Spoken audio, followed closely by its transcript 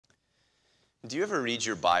Do you ever read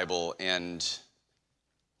your Bible and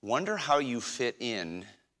wonder how you fit in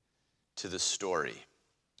to the story?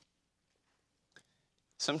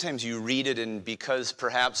 Sometimes you read it and because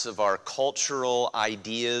perhaps of our cultural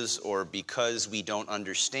ideas or because we don't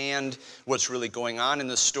understand what's really going on in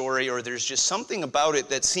the story, or there's just something about it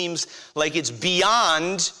that seems like it's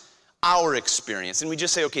beyond our experience. And we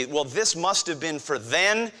just say, okay, well, this must have been for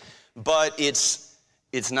then, but it's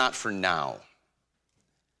not for now.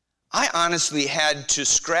 I honestly had to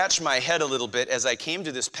scratch my head a little bit as I came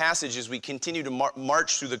to this passage as we continue to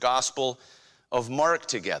march through the Gospel of Mark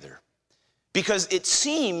together. Because it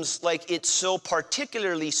seems like it's so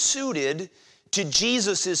particularly suited to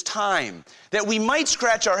Jesus' time that we might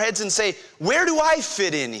scratch our heads and say, where do I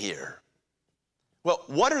fit in here? Well,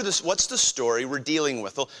 what's the story we're dealing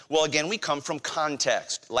with? Well, again, we come from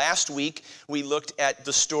context. Last week, we looked at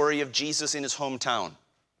the story of Jesus in his hometown.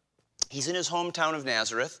 He's in his hometown of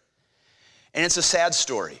Nazareth. And it's a sad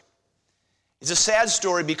story. It's a sad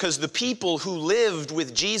story because the people who lived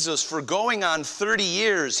with Jesus for going on 30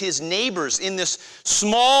 years, his neighbors in this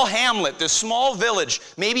small hamlet, this small village,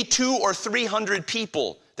 maybe 200 or 300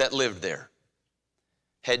 people that lived there,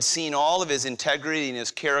 had seen all of his integrity and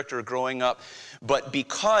his character growing up. But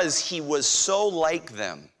because he was so like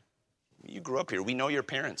them, you grew up here, we know your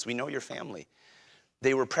parents, we know your family,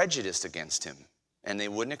 they were prejudiced against him. And they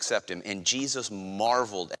wouldn't accept him. And Jesus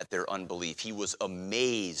marveled at their unbelief. He was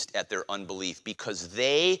amazed at their unbelief because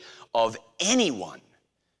they, of anyone,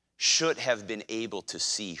 should have been able to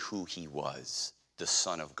see who he was, the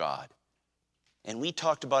Son of God. And we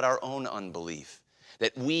talked about our own unbelief,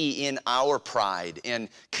 that we, in our pride and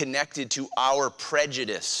connected to our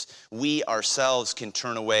prejudice, we ourselves can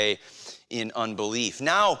turn away in unbelief.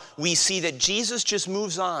 Now we see that Jesus just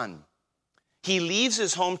moves on. He leaves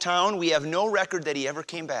his hometown. We have no record that he ever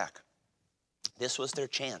came back. This was their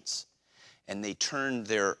chance. And they turned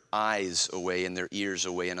their eyes away and their ears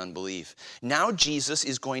away in unbelief. Now Jesus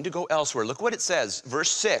is going to go elsewhere. Look what it says,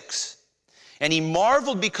 verse 6. And he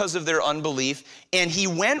marveled because of their unbelief, and he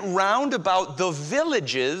went round about the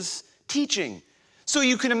villages teaching. So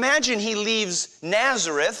you can imagine he leaves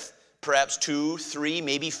Nazareth, perhaps 200, 300,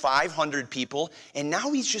 maybe 500 people, and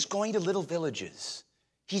now he's just going to little villages.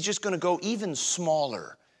 He's just going to go even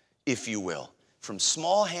smaller, if you will, from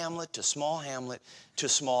small hamlet to small hamlet to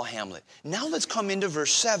small hamlet. Now let's come into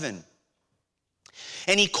verse 7.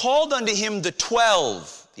 And he called unto him the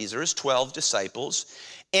 12, these are his 12 disciples,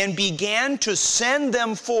 and began to send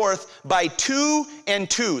them forth by 2 and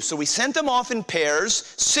 2. So he sent them off in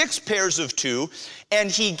pairs, 6 pairs of 2, and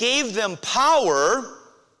he gave them power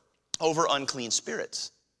over unclean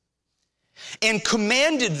spirits, and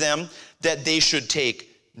commanded them that they should take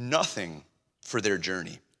nothing for their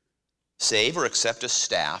journey, save or except a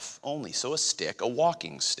staff only, so a stick, a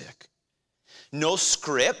walking stick. No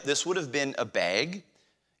scrip, this would have been a bag.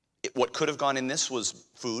 What could have gone in this was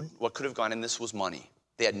food. What could have gone in this was money.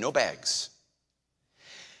 They had no bags.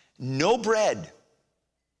 No bread.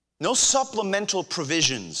 No supplemental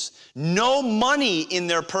provisions. No money in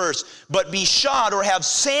their purse, but be shod or have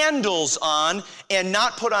sandals on and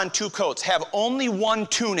not put on 2 coats. Have only 1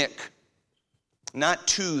 tunic. Not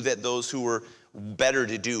 2 that those who were better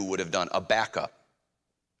to do would have done, a backup.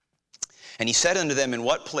 And he said unto them, in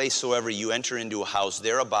what place soever you enter into a house,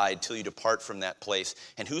 there abide till you depart from that place.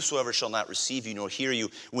 And whosoever shall not receive you nor hear you,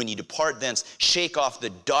 when you depart thence, shake off the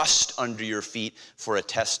dust under your feet for a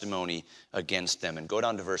testimony against them. And go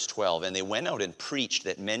down to verse 12. And they went out and preached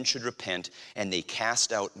that men should repent, and they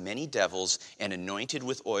cast out many devils and anointed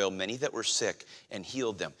with oil many that were sick and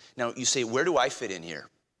healed them. Now you say, where do I fit in here?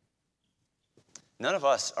 None of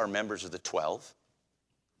us are members of the 12.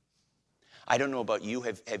 I don't know about you.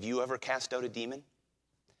 Have you ever cast out a demon?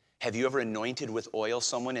 Have you ever anointed with oil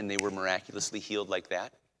someone and they were miraculously healed like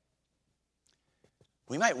that?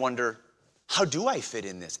 We might wonder, how do I fit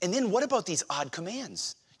in this? And then what about these odd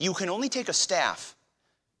commands? You can only take a staff.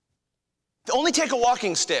 Only take a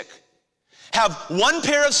walking stick. Have 1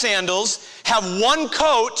 pair of sandals. Have 1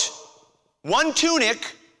 coat. 1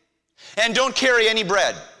 tunic. And don't carry any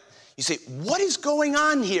bread. You say, what is going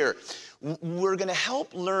on here? We're going to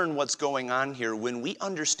help learn what's going on here when we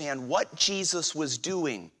understand what Jesus was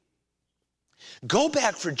doing. Go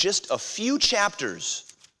back for just a few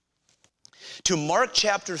chapters to Mark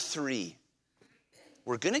chapter 3.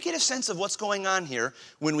 We're going to get a sense of what's going on here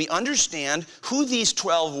when we understand who these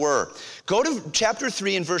 12 were. Go to chapter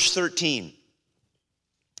 3 and verse 13.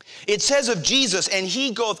 It says of Jesus, and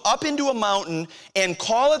he goeth up into a mountain and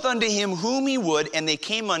calleth unto him whom he would, and they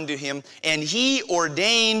came unto him, and he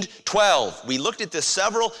ordained 12. We looked at this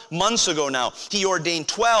several months ago now. He ordained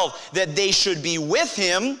 12 that they should be with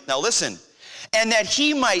him. Now listen. and that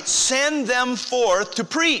he might send them forth to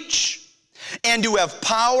preach, and to have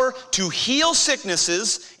power to heal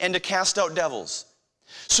sicknesses and to cast out devils.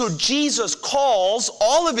 So Jesus calls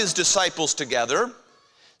all of his disciples together.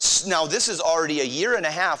 Now, this is already a year and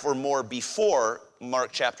a half or more before Mark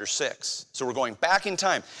chapter 6. So we're going back in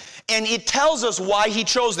time. And it tells us why he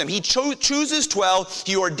chose them. He chooses 12.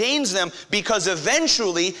 He ordains them because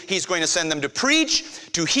eventually he's going to send them to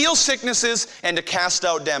preach, to heal sicknesses, and to cast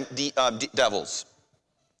out devils.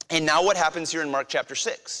 And now what happens here in Mark chapter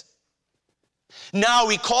 6? Now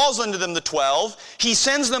he calls unto them the 12. He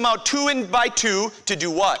sends them out 2 by 2 to do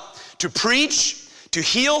what? To preach, to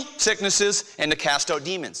heal sicknesses, and to cast out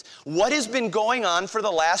demons. What has been going on for the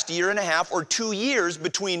last year and a half or 2 years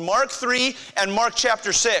between Mark 3 and Mark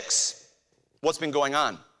chapter 6? What's been going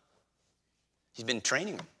on? He's been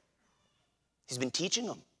training them. He's been teaching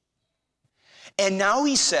them. And now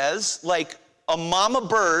he says, like a mama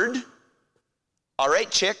bird, all right,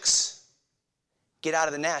 chicks, get out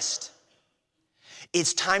of the nest.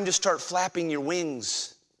 It's time to start flapping your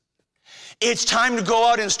wings. It's time to go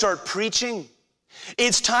out and start preaching.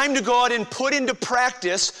 It's time to go out and put into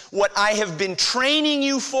practice what I have been training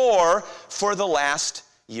you for the last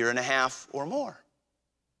year and a half or more.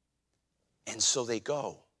 And so they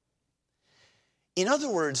go. In other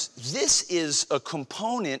words, this is a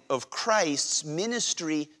component of Christ's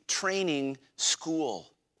ministry training school.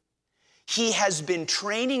 He has been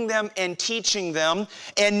training them and teaching them,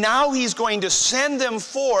 and now he's going to send them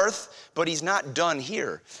forth, but he's not done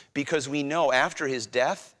here, because we know after his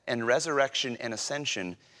death and resurrection and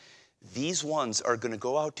ascension, these ones are going to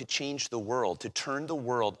go out to change the world, to turn the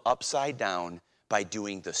world upside down by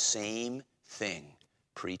doing the same thing,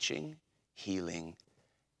 preaching, healing,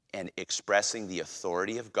 and expressing the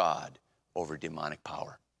authority of God over demonic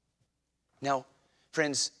power. Now,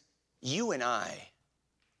 friends, you and I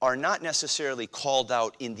are not necessarily called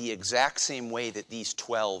out in the exact same way that these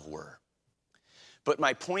 12 were. But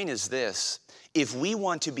my point is this: if we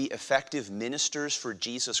want to be effective ministers for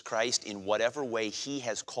Jesus Christ in whatever way he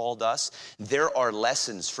has called us, there are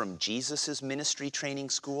lessons from Jesus' ministry training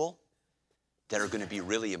school that are going to be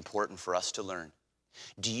really important for us to learn.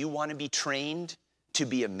 Do you want to be trained to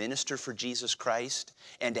be a minister for Jesus Christ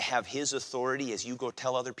and to have his authority as you go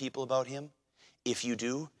tell other people about him? If you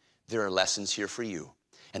do, there are lessons here for you.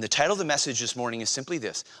 And the title of the message this morning is simply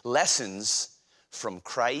this: Lessons from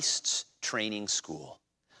Christ's Training School.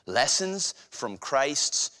 Lessons from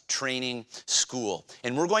Christ's Training School.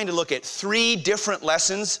 And we're going to look at 3 different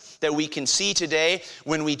lessons that we can see today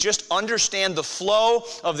when we just understand the flow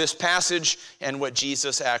of this passage and what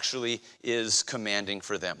Jesus actually is commanding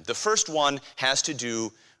for them. The first one has to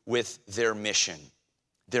do with their mission.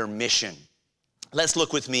 Their mission. Let's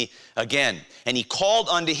look with me again. And he called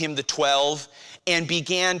unto him the 12 and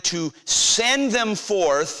began to send them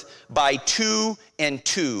forth by 2 and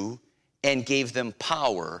 2 and gave them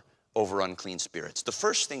power over unclean spirits. The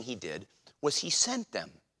first thing he did was he sent them.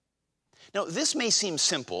 Now, this may seem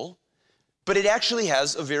simple, but it actually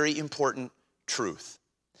has a very important truth.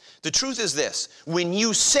 The truth is this: when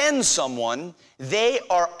you send someone, they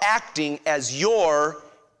are acting as your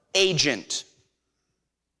agent.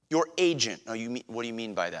 Your agent. Now, what do you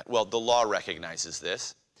mean by that? Well, the law recognizes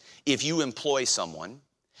this. If you employ someone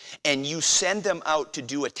and you send them out to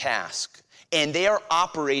do a task, and they are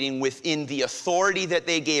operating within the authority that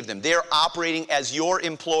they gave them, they're operating as your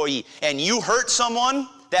employee, and you hurt someone,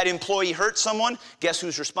 that employee hurt someone, guess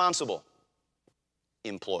who's responsible?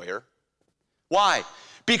 Employer. Why?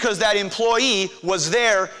 Because that employee was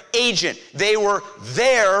their agent. They were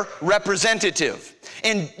their representative.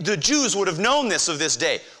 And the Jews would have known this of this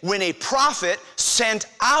day. When a prophet sent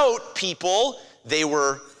out people, they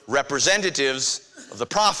were representatives of the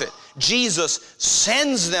prophet. Jesus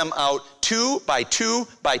sends them out 2 by 2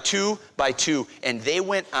 by 2 by 2, and they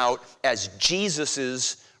went out as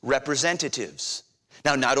Jesus's representatives.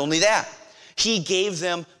 Now, not only that, he gave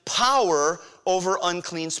them power over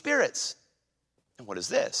unclean spirits. And what is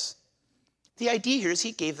this? The idea here is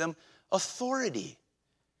he gave them authority.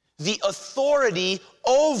 The authority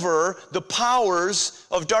over the powers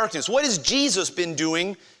of darkness. What has Jesus been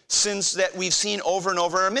doing since that we've seen over and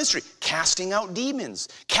over in our ministry? Casting out demons,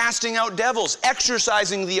 casting out devils,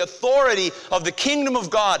 exercising the authority of the kingdom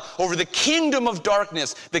of God over the kingdom of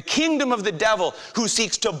darkness, the kingdom of the devil, who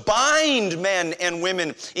seeks to bind men and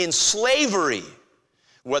women in slavery,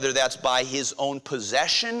 whether that's by his own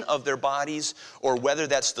possession of their bodies or whether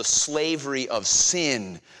that's the slavery of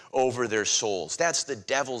sin over their souls. That's the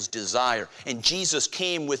devil's desire. And Jesus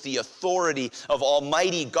came with the authority of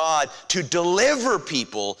Almighty God to deliver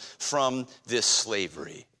people from this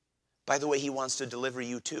slavery. By the way, he wants to deliver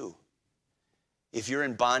you too. If you're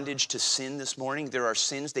in bondage to sin this morning, there are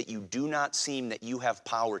sins that you do not seem that you have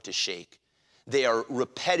power to shake. They are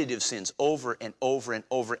repetitive sins over and over and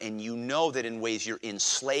over, and you know that in ways you're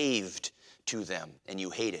enslaved to them and you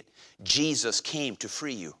hate it. Jesus came to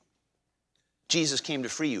free you. Jesus came to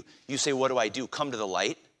free you. You say, what do I do? Come to the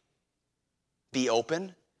light. Be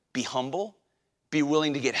open. Be humble. Be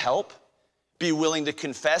willing to get help. Be willing to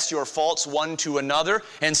confess your faults one to another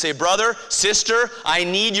and say, brother, sister, I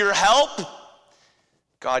need your help.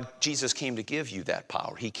 Jesus came to give you that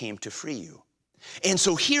power. He came to free you. And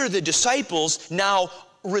so here the disciples now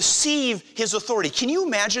receive his authority. Can you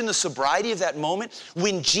imagine the sobriety of that moment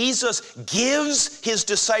when Jesus gives his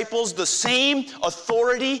disciples the same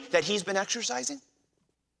authority that he's been exercising?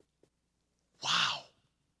 Wow.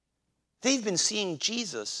 They've been seeing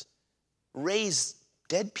Jesus raise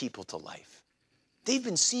dead people to life. They've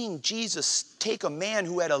been seeing Jesus take a man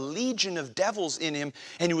who had a legion of devils in him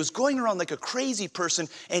and who was going around like a crazy person,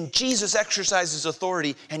 and Jesus exercises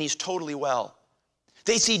authority and he's totally well.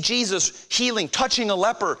 They see Jesus healing, touching a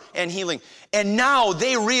leper and healing. And now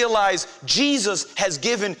they realize Jesus has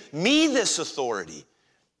given me this authority.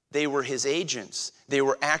 They were his agents. They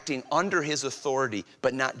were acting under his authority,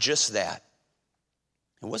 but not just that.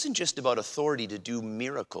 It wasn't just about authority to do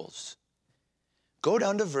miracles. Go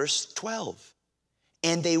down to verse 12.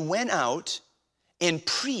 And they went out and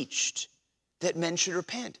preached that men should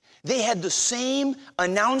repent. They had the same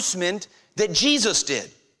announcement that Jesus did.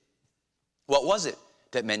 What was it?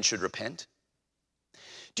 That men should repent.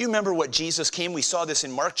 Do you remember what Jesus came? We saw this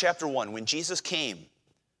in Mark chapter 1. When Jesus came,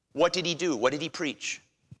 what did he do? What did he preach?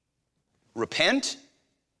 Repent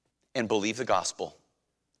and believe the gospel.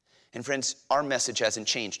 And friends, our message hasn't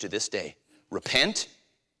changed to this day. Repent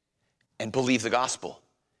and believe the gospel.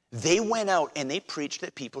 They went out and they preached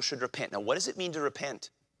that people should repent. Now, what does it mean to repent?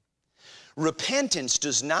 Repentance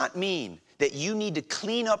does not mean that you need to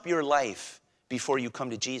clean up your life before you come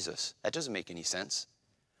to Jesus. That doesn't make any sense.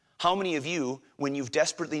 How many of you, when you've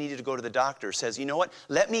desperately needed to go to the doctor, says, you know what,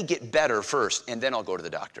 let me get better first and then I'll go to the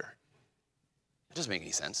doctor? That doesn't make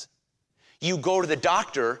any sense. You go to the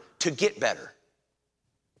doctor to get better.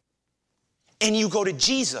 And you go to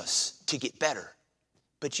Jesus to get better.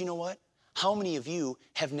 But you know what? How many of you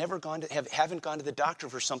have haven't gone to the doctor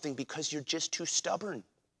for something because you're just too stubborn?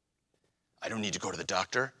 I don't need to go to the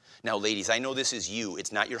doctor. Now, ladies, I know this is you.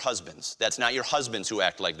 It's not your husbands. That's not your husbands who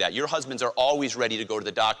act like that. Your husbands are always ready to go to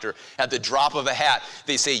the doctor at the drop of a hat.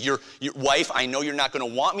 They say, your wife, I know you're not going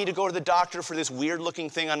to want me to go to the doctor for this weird-looking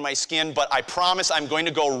thing on my skin, but I promise I'm going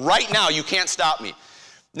to go right now. You can't stop me.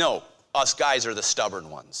 No, us guys are the stubborn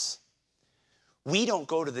ones. We don't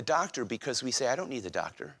go to the doctor because we say, I don't need the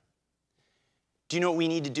doctor. Do you know what we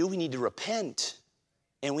need to do? We need to repent.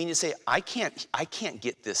 And we need to say, I can't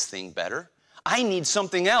get this thing better. I need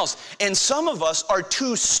something else. And some of us are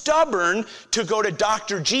too stubborn to go to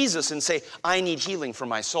Dr. Jesus and say, I need healing for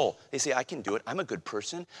my soul. They say, I can do it. I'm a good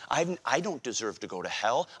person. I don't deserve to go to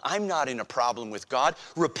hell. I'm not in a problem with God.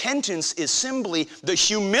 Repentance is simply the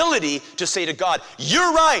humility to say to God,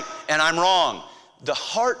 you're right and I'm wrong. The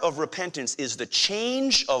heart of repentance is the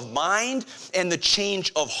change of mind and the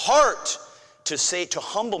change of heart to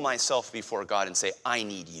humble myself before God and say, I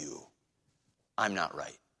need you. I'm not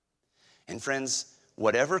right. And friends,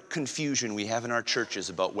 whatever confusion we have in our churches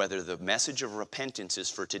about whether the message of repentance is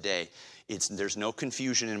for today, there's no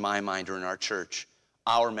confusion in my mind or in our church.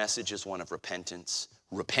 Our message is one of repentance.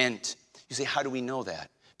 Repent. You say, how do we know that?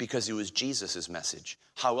 Because it was Jesus' message.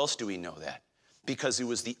 How else do we know that? Because it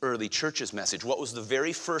was the early church's message. What was the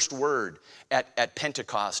very first word at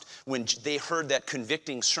Pentecost when they heard that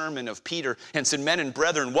convicting sermon of Peter and said, men and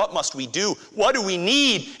brethren, what must we do? What do we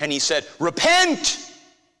need? And he said, repent.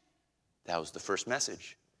 That was the first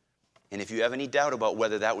message. And if you have any doubt about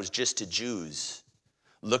whether that was just to Jews,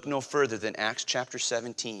 look no further than Acts chapter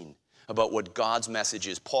 17 about what God's message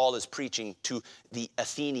is. Paul is preaching to the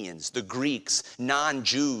Athenians, the Greeks,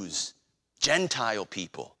 non-Jews, Gentile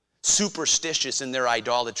people, superstitious in their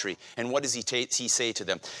idolatry. And what does he say to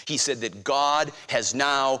them? He said that God has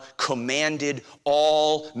now commanded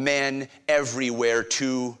all men everywhere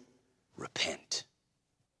to repent.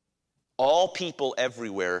 All people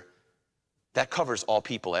everywhere, that covers all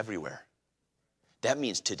people everywhere. That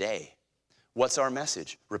means today. What's our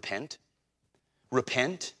message? Repent.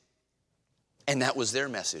 Repent. And that was their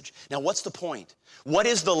message. Now, what's the point? What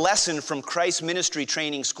is the lesson from Christ's Ministry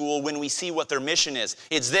Training School when we see what their mission is?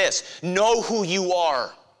 It's this: know who you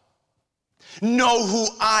are. Know who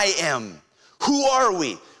I am. Who are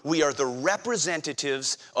we? We are the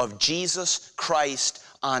representatives of Jesus Christ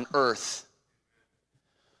on earth.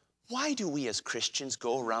 Why do we as Christians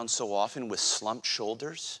go around so often with slumped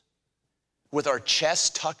shoulders? with our chests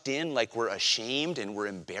tucked in like we're ashamed and we're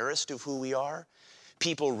embarrassed of who we are.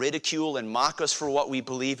 People ridicule and mock us for what we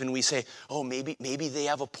believe, and we say, oh, maybe they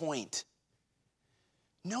have a point.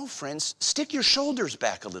 No, friends, stick your shoulders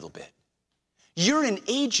back a little bit. You're an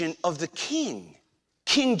agent of the King,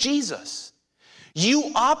 King Jesus.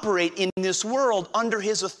 You operate in this world under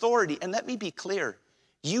his authority. And let me be clear,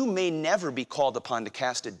 you may never be called upon to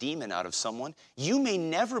cast a demon out of someone. You may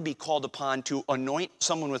never be called upon to anoint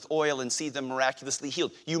someone with oil and see them miraculously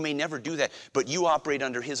healed. You may never do that, but you operate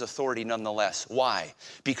under his authority nonetheless. Why?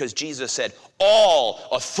 Because Jesus said, all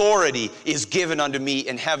authority is given unto me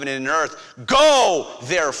in heaven and in earth. Go,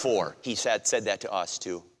 therefore. He said that to us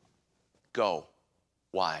too. Go.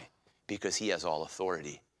 Why? Because he has all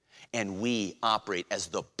authority. And we operate as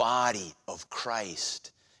the body of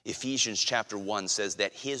Christ. Ephesians chapter 1 says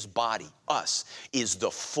that his body, us, is the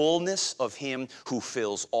fullness of him who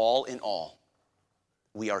fills all in all.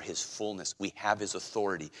 We are his fullness. We have his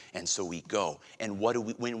authority, and so we go. And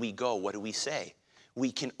when we go, what do we say?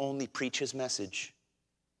 We can only preach his message.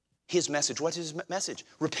 His message. What's his message?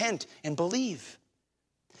 Repent and believe.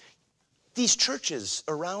 These churches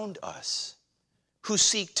around us who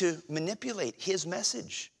seek to manipulate his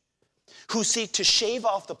message, who seek to shave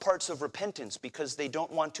off the parts of repentance because they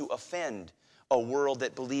don't want to offend a world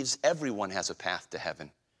that believes everyone has a path to heaven.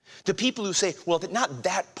 The people who say, well, not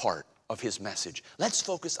that part of his message. Let's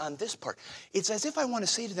focus on this part. It's as if I want to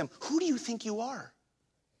say to them, who do you think you are?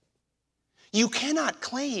 You cannot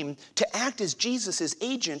claim to act as Jesus'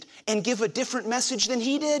 agent and give a different message than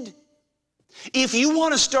he did. If you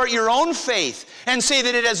want to start your own faith and say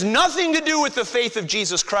that it has nothing to do with the faith of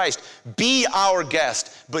Jesus Christ, be our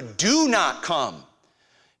guest, but do not come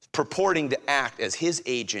purporting to act as his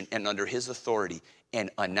agent and under his authority and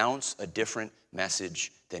announce a different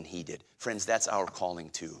message than he did. Friends, that's our calling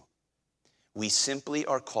too. We simply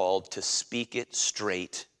are called to speak it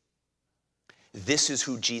straight. This is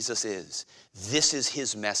who Jesus is. This is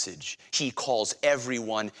his message. He calls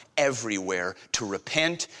everyone everywhere to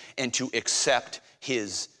repent and to accept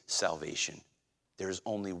his salvation. There is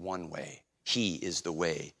only one way. He is the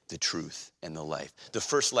way, the truth, and the life. The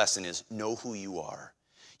first lesson is know who you are.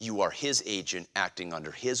 You are his agent acting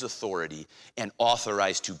under his authority and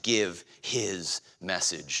authorized to give his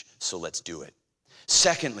message. So let's do it.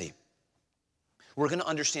 Secondly, we're going to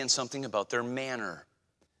understand something about their manner.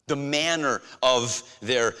 The manner of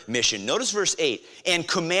their mission. Notice verse 8. And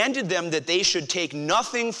commanded them that they should take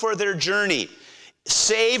nothing for their journey,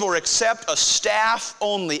 save or except a staff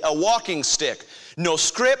only, a walking stick. No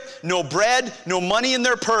scrip, no bread, no money in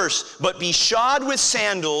their purse, but be shod with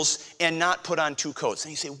sandals and not put on 2 coats.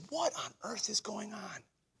 And you say, what on earth is going on?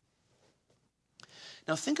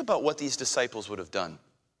 Now think about what these disciples would have done.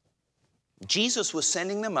 Jesus was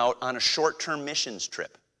sending them out on a short-term missions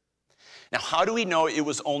trip. Now, how do we know it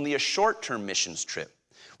was only a short-term missions trip?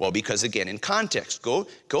 Well, because again, in context, go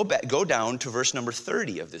down to verse number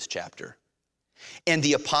 30 of this chapter. And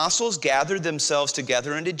the apostles gathered themselves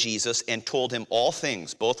together unto Jesus and told him all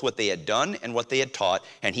things, both what they had done and what they had taught.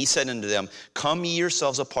 And he said unto them, come ye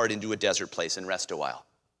yourselves apart into a desert place and rest a while.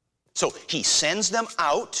 So he sends them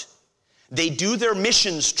out. They do their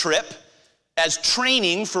missions trip as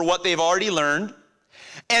training for what they've already learned.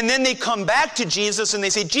 And then they come back to Jesus and they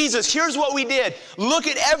say, Jesus, here's what we did. Look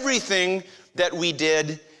at everything that we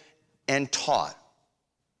did and taught.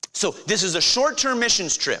 So this is a short-term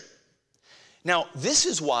missions trip. Now, this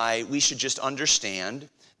is why we should just understand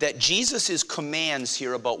that Jesus' commands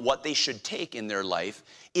here about what they should take in their life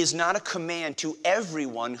is not a command to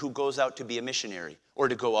everyone who goes out to be a missionary or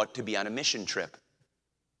to go out to be on a mission trip.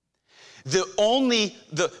 The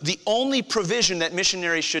only provision that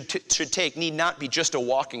missionaries should take need not be just a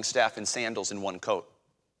walking staff and sandals and 1 coat.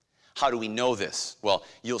 How do we know this? Well,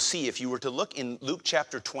 you'll see if you were to look in Luke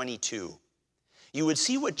chapter 22, you would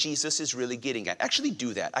see what Jesus is really getting at. Actually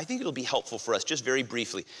do that. I think it'll be helpful for us just very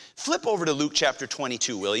briefly. Flip over to Luke chapter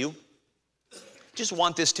 22, will you? Just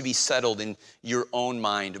want this to be settled in your own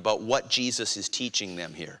mind about what Jesus is teaching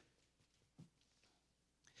them here.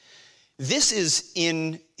 This is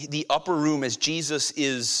in the upper room as Jesus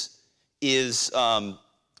is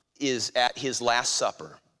at his Last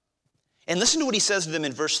Supper. And listen to what he says to them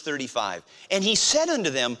in verse 35. And he said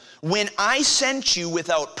unto them, when I sent you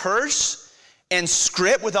without purse and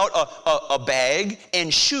scrip, without a bag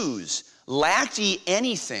and shoes, lacked ye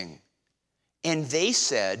anything? And they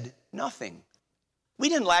said, nothing. We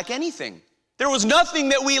didn't lack anything. There was nothing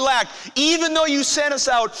that we lacked, even though you sent us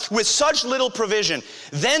out with such little provision.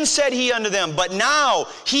 Then said he unto them, but now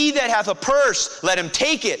he that hath a purse, let him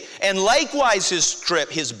take it, and likewise his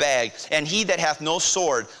scrip, his bag. And he that hath no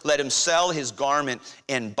sword, let him sell his garment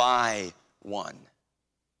and buy one.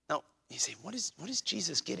 Now, you say, what is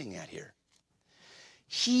Jesus getting at here?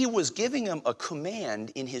 He was giving them a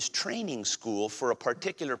command in his training school for a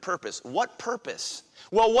particular purpose. What purpose?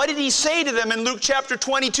 Well, what did he say to them in Luke chapter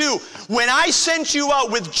 22? When I sent you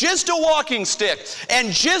out with just a walking stick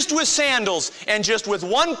and just with sandals and just with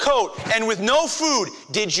one coat and with no food,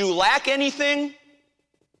 did you lack anything?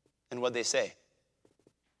 And what'd they say?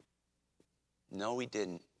 No, we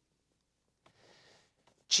didn't.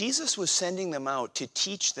 Jesus was sending them out to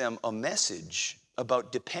teach them a message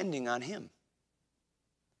about depending on him.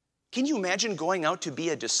 Can you imagine going out to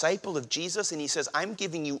be a disciple of Jesus and he says, I'm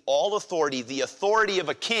giving you all authority, the authority of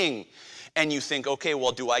a king. And you think, okay,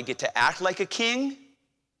 well, do I get to act like a king?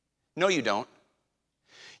 No, you don't.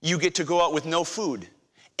 You get to go out with no food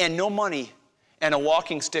and no money and a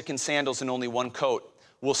walking stick and sandals and only one coat.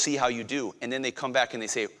 We'll see how you do. And then they come back and they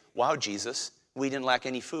say, wow, Jesus, we didn't lack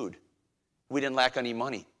any food. We didn't lack any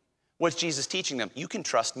money. What's Jesus teaching them? You can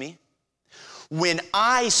trust me. When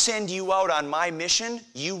I send you out on my mission,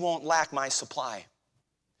 you won't lack my supply.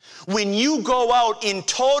 When you go out in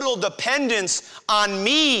total dependence on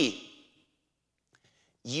me,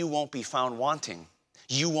 you won't be found wanting.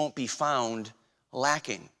 You won't be found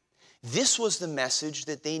lacking. This was the message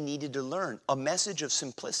that they needed to learn, a message of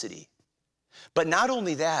simplicity. But not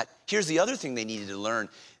only that, here's the other thing they needed to learn.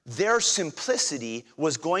 Their simplicity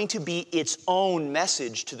was going to be its own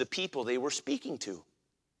message to the people they were speaking to.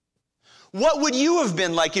 What would you have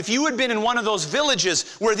been like if you had been in one of those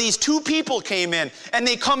villages where these two people came in and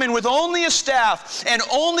they come in with only a staff and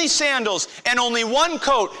only sandals and only one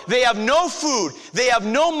coat? They have no food. They have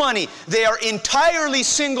no money. They are entirely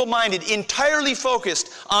single-minded, entirely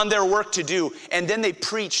focused on their work to do. And then they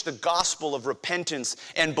preach the gospel of repentance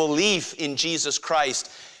and belief in Jesus Christ.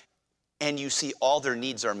 And you see all their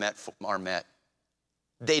needs are met.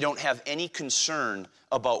 They don't have any concern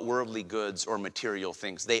about worldly goods or material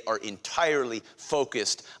things. They are entirely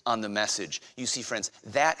focused on the message. You see, friends,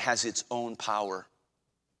 that has its own power.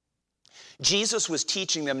 Jesus was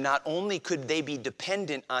teaching them not only could they be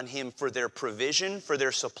dependent on him for their provision, for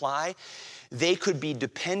their supply, they could be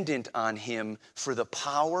dependent on him for the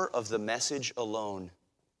power of the message alone.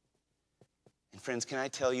 And friends, can I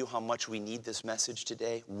tell you how much we need this message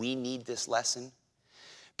today? We need this lesson.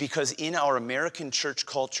 Because in our American church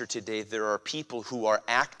culture today, there are people who are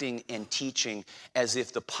acting and teaching as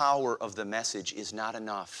if the power of the message is not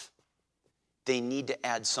enough. They need to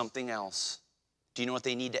add something else. Do you know what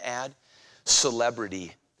they need to add?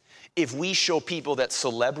 Celebrity. If we show people that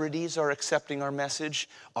celebrities are accepting our message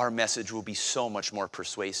will be so much more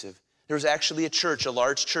persuasive. There was actually a church, a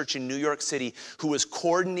large church in New York City, who was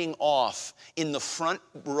cordoning off in the front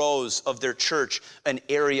rows of their church an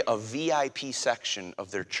area, a VIP section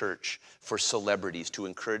of their church for celebrities, to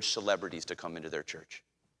encourage celebrities to come into their church.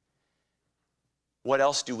 What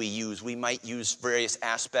else do we use? We might use various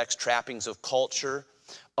aspects, trappings of culture,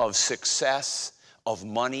 of success, of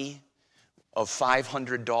money, of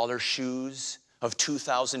 $500 shoes, of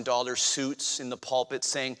 $2,000 suits in the pulpit,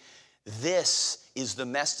 saying, this is the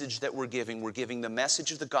message that we're giving. We're giving the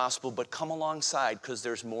message of the gospel, but come alongside because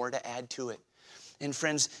there's more to add to it. And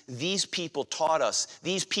friends, these people taught us.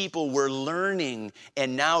 These people were learning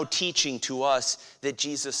and now teaching to us that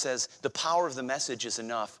Jesus says the power of the message is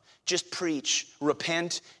enough. Just preach,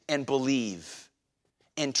 repent, and believe,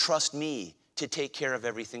 and trust me to take care of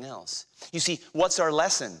everything else. You see, what's our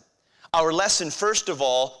lesson? Our lesson, first of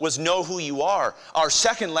all, was know who you are. Our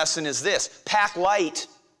second lesson is this: pack light.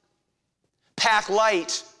 Pack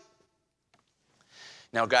light.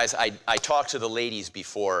 Now, guys, I talked to the ladies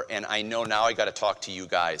before, and I know now I got to talk to you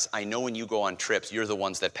guys. I know when you go on trips, you're the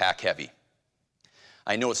ones that pack heavy.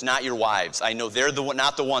 I know it's not your wives. I know they're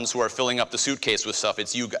not the ones who are filling up the suitcase with stuff.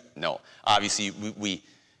 It's you guys. No, obviously,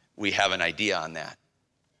 we have an idea on that.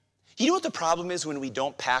 You know what the problem is when we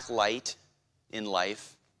don't pack light in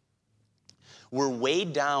life? We're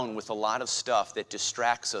weighed down with a lot of stuff that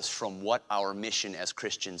distracts us from what our mission as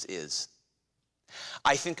Christians is.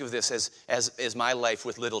 I think of this as my life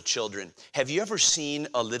with little children. Have you ever seen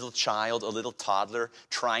a little child, a little toddler,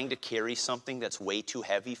 trying to carry something that's way too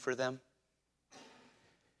heavy for them?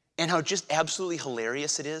 And how just absolutely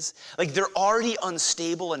hilarious it is? Like, they're already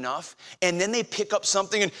unstable enough, and then they pick up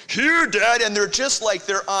something and, here, Dad, and they're just like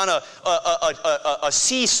they're on a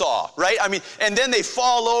seesaw, right? I mean, and then they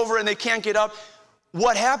fall over and they can't get up.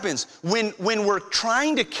 What happens? When we're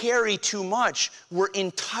trying to carry too much, we're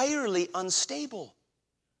entirely unstable.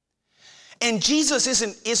 And Jesus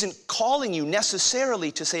isn't calling you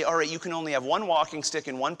necessarily to say, all right, you can only have one walking stick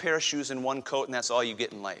and one pair of shoes and one coat, and that's all you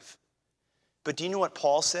get in life. But do you know what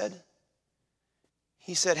Paul said?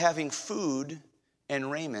 He said having food and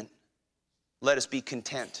raiment let us be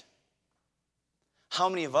content. How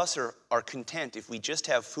many of us are content if we just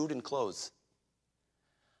have food and clothes?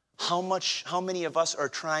 How many of us are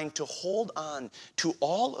trying to hold on to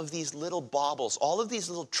all of these little baubles, all of these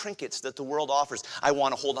little trinkets that the world offers? I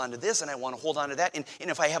want to hold on to this and I want to hold on to that. And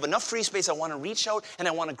if I have enough free space, I want to reach out and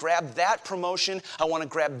I want to grab that promotion. I want to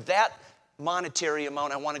grab that monetary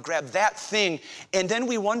amount. I want to grab that thing. And then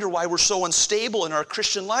we wonder why we're so unstable in our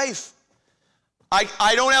Christian life.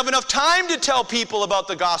 I don't have enough time to tell people about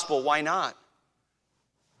the gospel. Why not?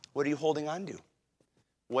 What are you holding on to?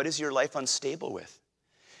 What is your life unstable with?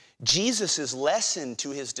 Jesus' lesson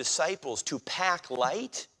to his disciples to pack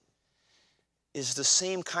light is the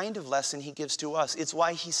same kind of lesson he gives to us. It's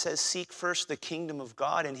why he says, seek first the kingdom of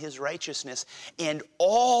God and his righteousness, and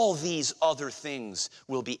all these other things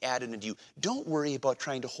will be added unto you. Don't worry about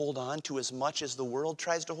trying to hold on to as much as the world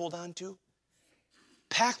tries to hold on to.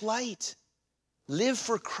 Pack light. Live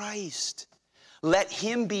for Christ. Let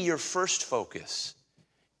him be your first focus.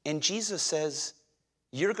 And Jesus says,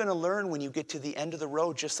 you're going to learn when you get to the end of the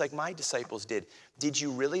road, just like my disciples did. Did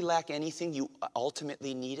you really lack anything you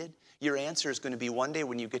ultimately needed? Your answer is going to be one day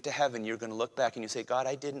when you get to heaven, you're going to look back and you say, God,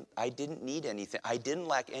 I didn't need anything. I didn't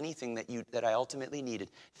lack anything that I ultimately needed.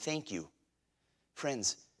 Thank you.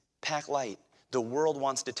 Friends, pack light. The world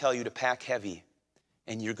wants to tell you to pack heavy,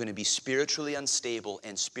 and you're going to be spiritually unstable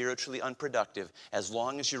and spiritually unproductive as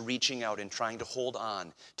long as you're reaching out and trying to hold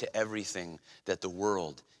on to everything that the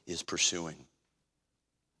world is pursuing.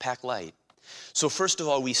 Pack light. So first of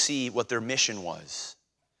all, we see what their mission was.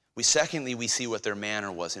 Secondly, we see what their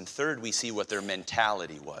manner was. And third, we see what their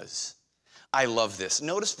mentality was. I love this.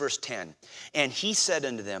 Notice verse 10. And he said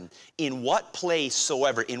unto them, in what place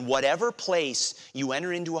soever, in whatever place you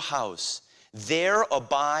enter into a house, there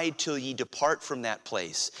abide till ye depart from that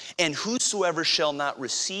place. And whosoever shall not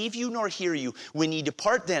receive you nor hear you, when ye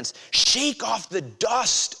depart thence, shake off the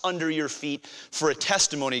dust under your feet for a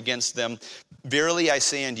testimony against them. Verily I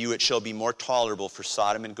say unto you, it shall be more tolerable for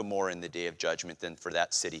Sodom and Gomorrah in the day of judgment than for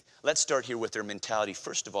that city. Let's start here with their mentality.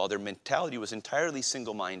 First of all, their mentality was entirely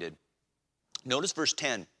single-minded. Notice verse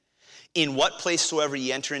 10. In what place soever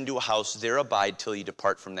ye enter into a house, there abide till ye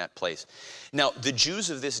depart from that place. Now, the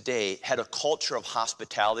Jews of this day had a culture of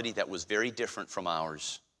hospitality that was very different from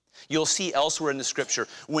ours. You'll see elsewhere in the scripture,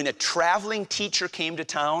 when a traveling teacher came to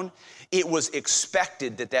town, it was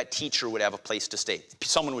expected that that teacher would have a place to stay.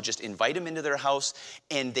 Someone would just invite him into their house,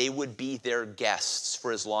 and they would be their guests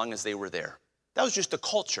for as long as they were there. That was just the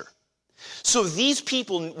culture. So these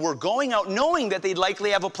people were going out knowing that they'd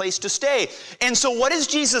likely have a place to stay. And so what is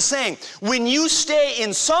Jesus saying? When you stay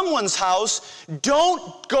in someone's house,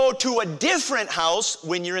 don't go to a different house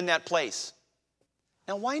when you're in that place.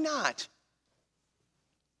 Now, why not?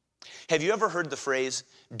 Have you ever heard the phrase,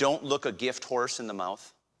 don't look a gift horse in the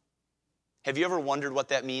mouth? Have you ever wondered what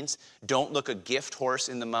that means? Don't look a gift horse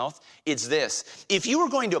in the mouth? It's this. If you were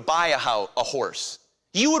going to buy a horse,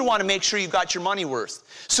 you would want to make sure you got your money worth.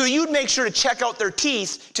 So you'd make sure to check out their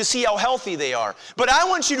teeth to see how healthy they are. But I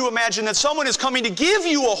want you to imagine that someone is coming to give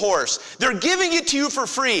you a horse. They're giving it to you for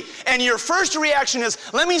free. And your first reaction is,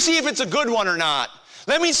 let me see if it's a good one or not.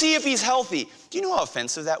 Let me see if he's healthy. Do you know how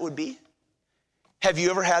offensive that would be? Have you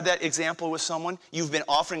ever had that example with someone? You've been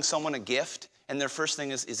offering someone a gift, and their first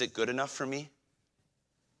thing is it good enough for me?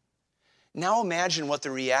 Now imagine what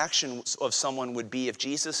the reaction of someone would be if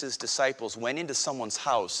Jesus' disciples went into someone's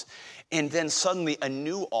house and then suddenly a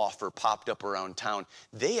new offer popped up around town.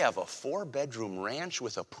 They have a 4-bedroom ranch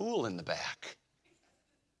with a pool in the back.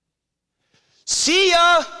 See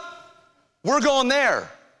ya! We're going there.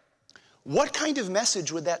 What kind of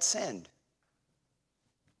message would that send?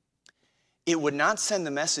 It would not send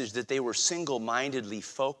the message that they were single-mindedly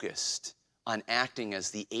focused on acting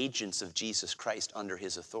as the agents of Jesus Christ under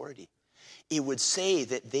his authority. It would say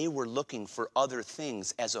that they were looking for other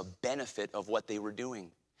things as a benefit of what they were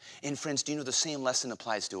doing. And friends, do you know the same lesson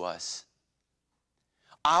applies to us?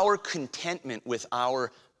 Our contentment with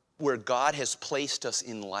where God has placed us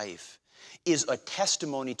in life is a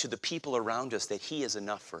testimony to the people around us that he is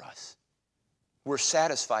enough for us. We're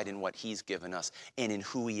satisfied in what he's given us and in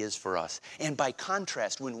who he is for us. And by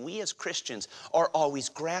contrast, when we as Christians are always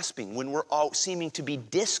grasping, when we're all seeming to be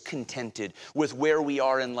discontented with where we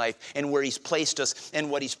are in life and where he's placed us and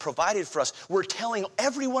what he's provided for us, we're telling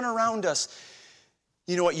everyone around us,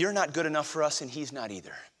 you know what, you're not good enough for us and he's not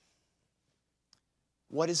either.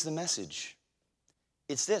 What is the message?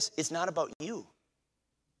 It's this, it's not about you.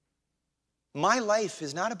 My life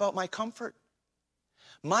is not about my comfort.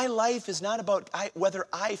 My life is not about whether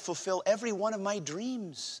I fulfill every one of my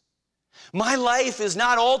dreams. My life is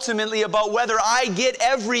not ultimately about whether I get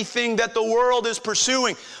everything that the world is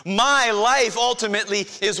pursuing. My life ultimately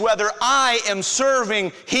is whether I am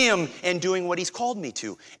serving Him and doing what He's called me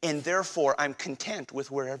to. And therefore, I'm content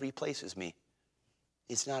with wherever He places me.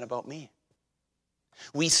 It's not about me.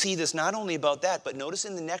 We see this not only about that, but notice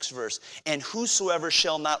in the next verse, and whosoever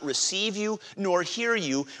shall not receive you nor hear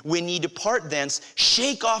you, when ye depart thence,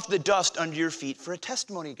 shake off the dust under your feet for a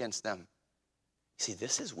testimony against them. See,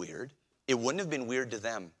 this is weird. It wouldn't have been weird to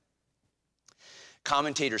them.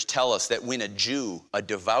 Commentators tell us that when a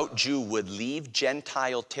devout Jew would leave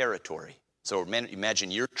Gentile territory, so imagine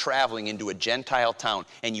you're traveling into a Gentile town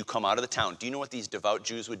and you come out of the town. Do you know what these devout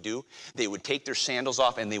Jews would do? They would take their sandals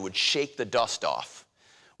off and they would shake the dust off.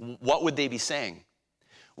 What would they be saying?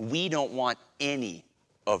 We don't want any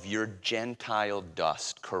of your Gentile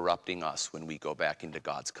dust corrupting us when we go back into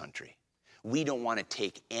God's country. We don't want to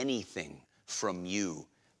take anything from you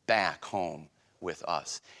back home with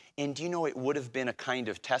us. And do you know it would have been a kind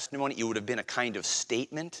of testimony? It would have been a kind of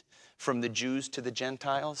statement from the Jews to the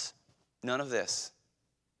Gentiles. None of this.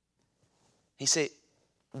 He said,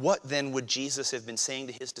 what then would Jesus have been saying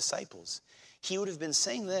to his disciples? He would have been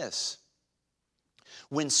saying this.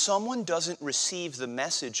 When someone doesn't receive the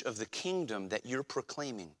message of the kingdom that you're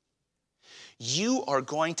proclaiming, you are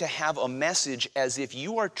going to have a message as if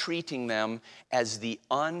you are treating them as the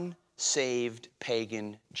unsaved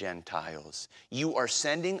pagan Gentiles. You are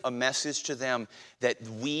sending a message to them that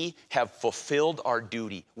we have fulfilled our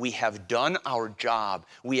duty. We have done our job.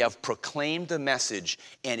 We have proclaimed the message,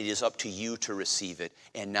 and it is up to you to receive it.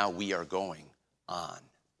 And now we are going on.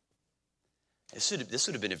 This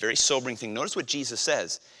would have been a very sobering thing. Notice what Jesus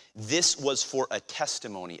says. This was for a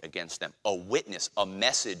testimony against them, a witness, a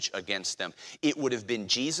message against them. It would have been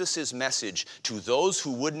Jesus' message to those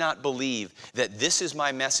who would not believe that this is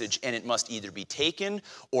my message and it must either be taken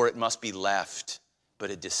or it must be left,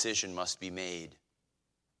 but a decision must be made.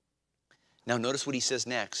 Now notice what he says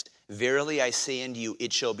next. Verily I say unto you,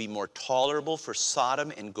 it shall be more tolerable for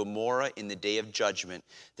Sodom and Gomorrah in the day of judgment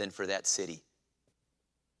than for that city.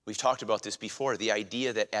 We've talked about this before, the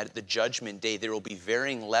idea that at the judgment day there will be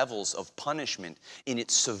varying levels of punishment in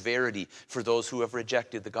its severity for those who have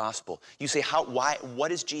rejected the gospel. You say, why?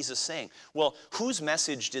 What is Jesus saying? Well, whose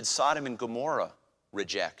message did Sodom and Gomorrah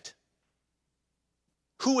reject?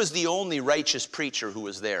 Who was the only righteous preacher who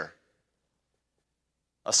was there?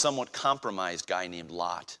 A somewhat compromised guy named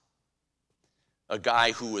Lot. A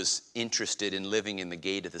guy who was interested in living in the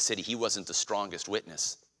gate of the city. He wasn't the strongest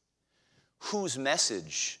witness. Whose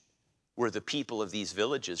message were the people of these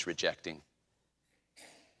villages rejecting?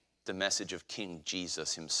 The message of King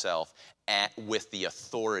Jesus himself, with the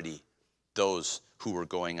authority, those who were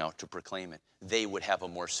going out to proclaim it. They would have a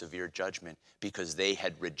more severe judgment because they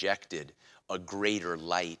had rejected a greater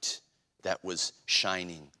light that was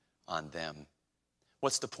shining on them.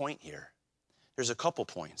 What's the point here? There's a couple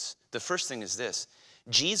points. The first thing is this.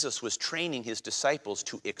 Jesus was training his disciples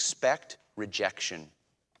to expect rejection.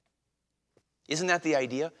 Isn't that the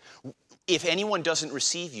idea? If anyone doesn't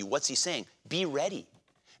receive you, what's he saying? Be ready.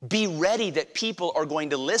 Be ready that people are going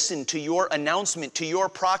to listen to your announcement, to your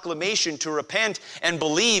proclamation, to repent and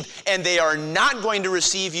believe, and they are not going to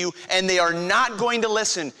receive you, and they are not going to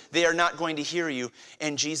listen. They are not going to hear you.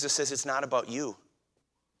 And Jesus says it's not about you.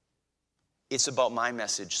 It's about my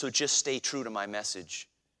message. So just stay true to my message.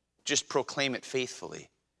 Just proclaim it faithfully.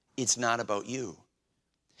 It's not about you.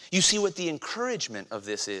 You see what the encouragement of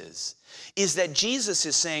this is that Jesus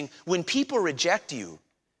is saying, when people reject you,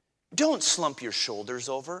 don't slump your shoulders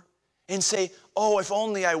over and say, oh, if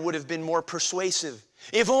only I would have been more persuasive.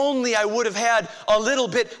 If only I would have had a little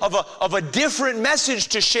bit of a different message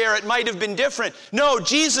to share, it might have been different. No,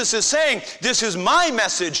 Jesus is saying, this is my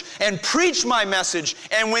message, and preach my message.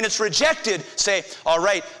 And when it's rejected, say, all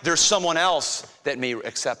right, there's someone else that may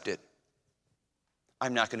accept it.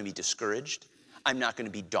 I'm not going to be discouraged. I'm not going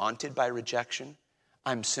to be daunted by rejection.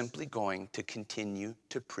 I'm simply going to continue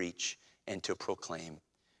to preach and to proclaim,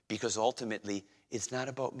 because ultimately it's not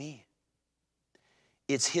about me.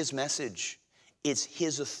 It's his message. It's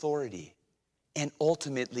his authority. And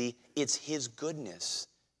ultimately it's his goodness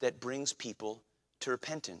that brings people to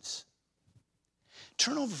repentance.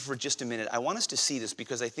 Turn over for just a minute. I want us to see this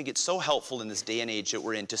because I think it's so helpful in this day and age that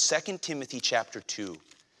we're in, to 2 Timothy chapter 2.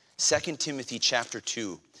 2 Timothy chapter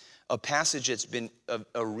 2. A passage that's been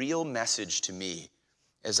a real message to me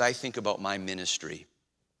as I think about my ministry.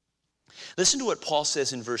 Listen to what Paul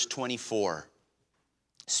says in verse 24,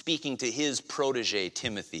 speaking to his protege,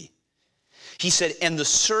 Timothy. He said, and the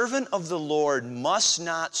servant of the Lord must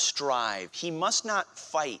not strive. He must not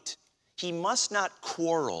fight. He must not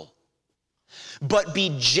quarrel. but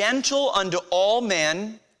be gentle unto all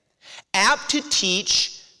men, apt to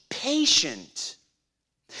teach, patient,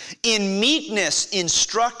 in meekness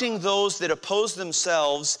instructing those that oppose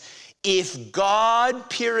themselves, if God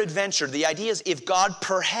peradventure, the idea is if God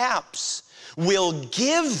perhaps will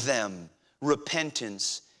give them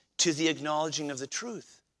repentance to the acknowledging of the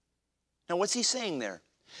truth. Now what's he saying there?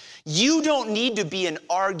 You don't need to be an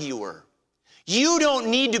arguer. You don't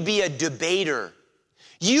need to be a debater.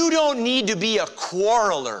 You don't need to be a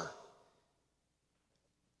quarreler.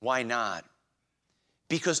 Why not?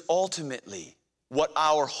 Because ultimately, what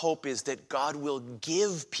our hope is that God will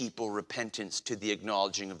give people repentance to the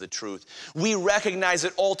acknowledging of the truth. We recognize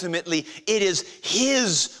that ultimately it is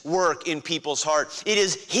His work in people's heart. It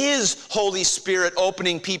is His Holy Spirit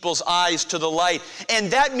opening people's eyes to the light.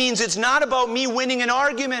 And that means it's not about me winning an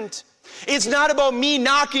argument. It's not about me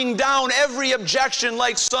knocking down every objection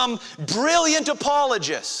like some brilliant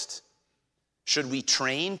apologist. Should we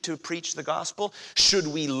train to preach the gospel? Should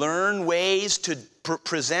we learn ways to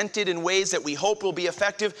present it in ways that we hope will be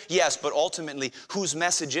effective? Yes, but ultimately, whose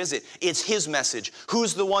message is it? It's His message.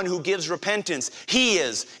 Who's the one who gives repentance? He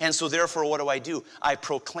is. And so therefore, what do? I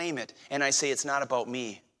proclaim it, and I say it's not about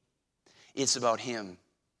me. It's about Him.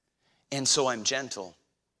 And so I'm gentle,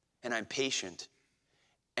 and I'm patient,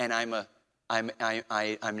 and I'm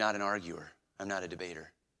not an arguer. I'm not a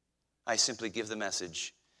debater. I simply give the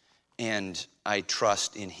message, and I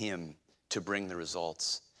trust in Him to bring the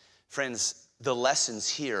results. Friends, the lessons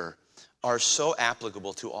here are so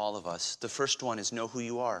applicable to all of us. The first one is know who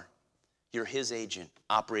you are. You're His agent,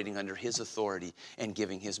 operating under His authority and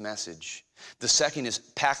giving His message. The second is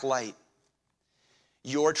pack light.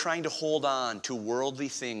 You're trying to hold on to worldly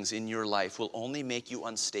things in your life will only make you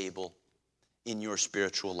unstable in your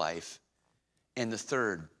spiritual life. And the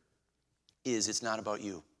third is it's not about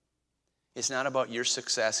you. It's not about your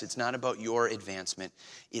success. It's not about your advancement.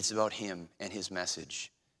 It's about Him and His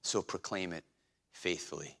message. So proclaim it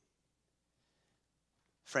faithfully.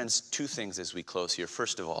 Friends, two things as we close here.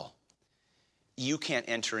 First of all, you can't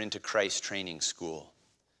enter into Christ's training school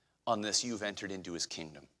unless you've entered into His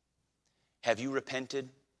kingdom. Have you repented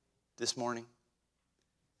this morning?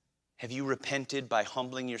 Have you repented by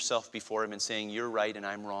humbling yourself before Him and saying, you're right and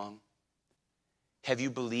I'm wrong? Have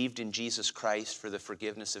you believed in Jesus Christ for the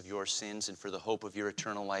forgiveness of your sins and for the hope of your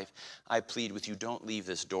eternal life? I plead with you, don't leave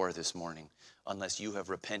this door this morning unless you have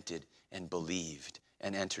repented and believed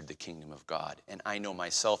and entered the kingdom of God. And I know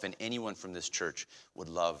myself and anyone from this church would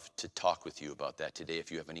love to talk with you about that today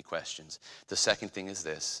if you have any questions. The second thing is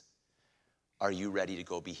this. Are you ready to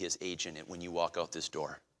go be His agent when you walk out this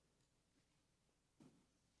door?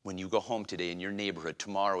 When you go home today in your neighborhood,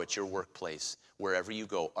 tomorrow at your workplace, wherever you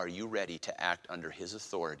go, are you ready to act under His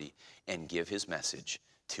authority and give His message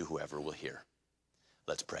to whoever will hear?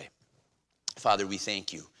 Let's pray. Father, we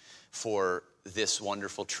thank You for this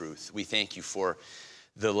wonderful truth. We thank You for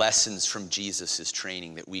the lessons from Jesus'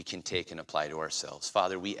 training that we can take and apply to ourselves.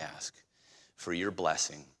 Father, we ask for Your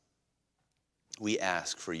blessing. We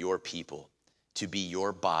ask for Your people to be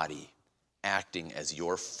Your body, acting as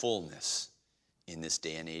Your fullness in this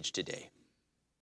day and age today.